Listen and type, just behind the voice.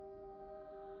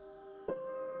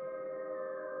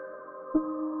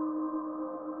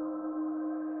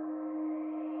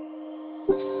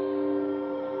I'm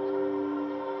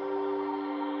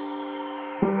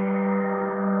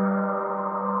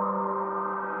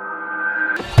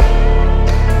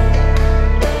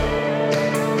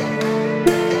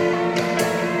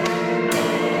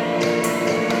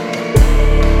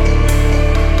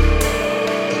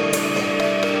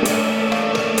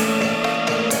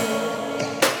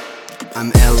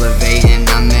elevating,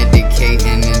 I'm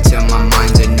medicating until my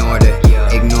mind's in order.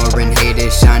 Ignoring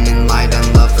haters, shining light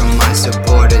on love from my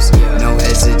supporters. No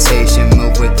hesitation,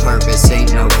 move with purpose,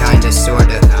 ain't no kinda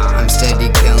sorta. I'm steady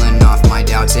killing off my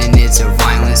doubts and it's a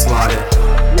violent slaughter.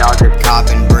 Y'all just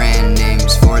copping brand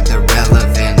names for the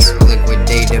relevance.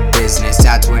 Liquidate a business,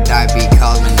 that's what I be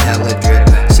calling hella drip.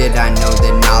 Shit, I know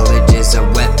that knowledge is a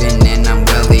weapon and I'm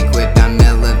well equipped. I'm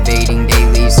elevating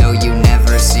daily so you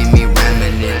never see me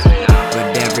reminisce.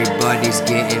 But everybody's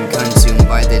getting consumed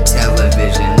by the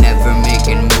television, never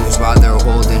making moves while they're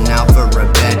holding out for a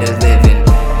better living.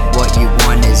 What you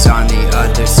want is on the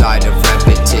other side of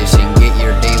repetition. Get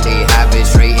your daily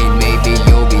habits straight and maybe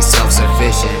you'll be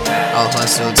self-sufficient. I'll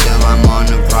hustle till I'm on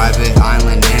a private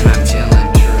island and I'm chillin',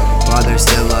 while they're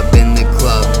still up in the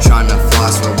club tryna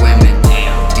floss for women.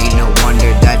 Ain't no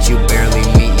wonder that you barely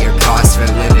meet your cost for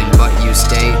living, but you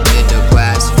stay middle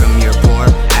class from your poor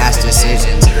ass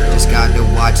decisions. Just gotta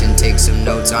watch and take some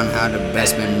notes on how to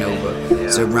best maneuver.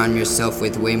 Surround yourself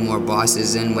with way more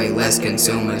bosses and way less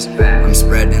consumers. I'm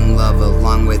spreading love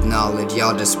along with knowledge,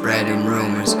 y'all just spreading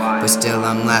rumors. But still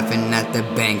I'm laughing at the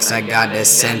banks, I got a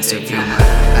sense of humor.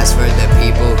 As for the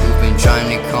people who've been trying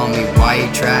to call me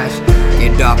white trash,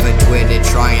 get off of Twitter,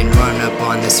 try and run up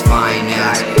on this fine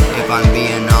ass. If I'm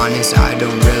being honest, I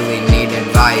don't really need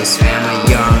advice, fam. A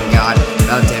young god,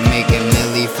 about to make a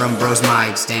milli from bro's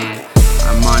mic stand.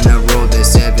 I'm on a roll to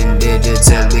 7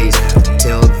 digits at least.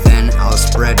 Till then, I'll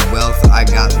spread wealth, I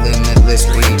got limitless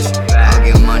reach.